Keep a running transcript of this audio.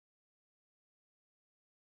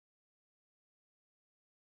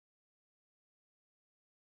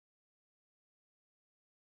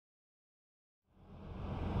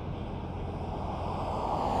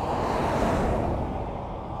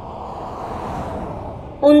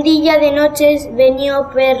Un día de noches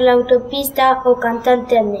venió per l'autopista o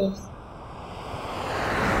cantante Andrés.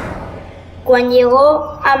 Cuando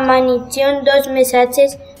llegó a Manichón dos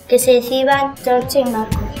mensajes que se decían George y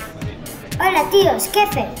Marcos. Hola tíos, ¿qué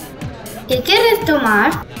haces? ¿Qué quieres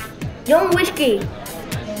tomar? Yo un whisky.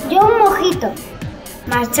 Yo un mojito.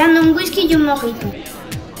 Marchando un whisky y un mojito.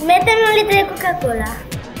 Méteme un litro de Coca-Cola.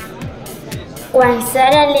 Cuando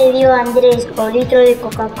Sara le dio a Andrés un litro de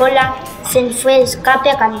Coca-Cola, se fue de escape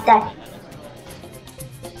a cantar.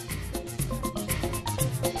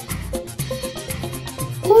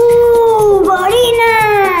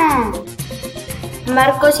 ¡Borina!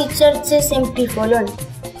 Marcos y George se empifolaron.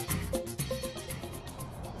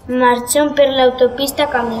 Marchó per la autopista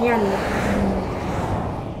caminando.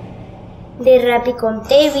 De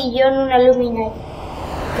rapiconté villó en una luminaria.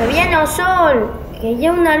 ¡Que viene el sol! ¡Que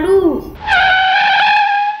lleva una luz!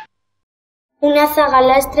 Una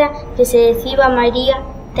zagalastra que se decía María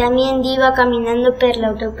también iba caminando per la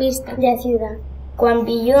autopista de la ciudad. Cuando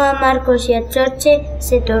vio a Marcos y a George,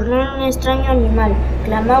 se tornó en un extraño animal,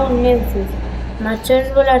 clamaba un Neufus. Marchó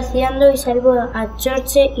esvolarciando y salvó a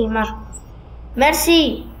George y Marcos.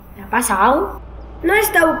 ¡Merci! ¿Qué ha pasado? No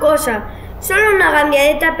es tal cosa, solo una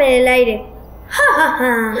gambiadeta por el aire. ¡Ja, ja,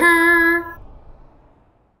 ja, ja!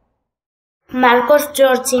 Marcos,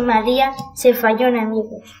 George y María se fallaron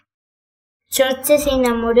amigos. George se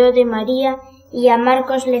enamoró de María y a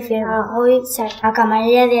Marcos le fregó a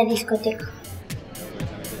camarera de la discoteca.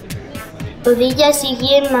 Los días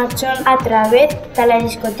siguientes marchó a través de la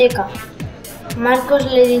discoteca.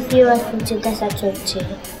 Marcos le dijo las punchetas a George.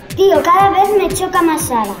 Tío, cada vez me choca más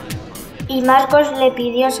Sara. Y Marcos le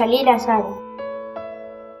pidió salir a Sara.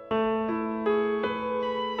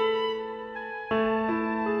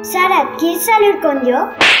 Sara, ¿quieres salir con yo?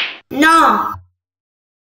 ¡No!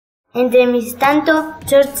 Entre mis tanto,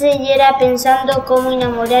 George era pensando cómo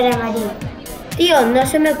enamorar a María. Tío, no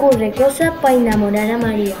se me ocurre cosa para enamorar a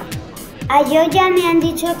María. A yo ya me han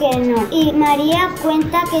dicho que no, y María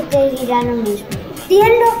cuenta que te dirá lo mismo.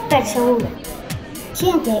 Tienlo per seguro.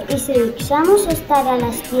 Siente, ¿y si dejamos estar a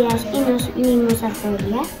las tías y nos unimos a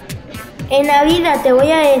follar? En la vida te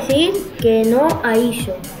voy a decir que no a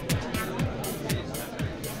eso.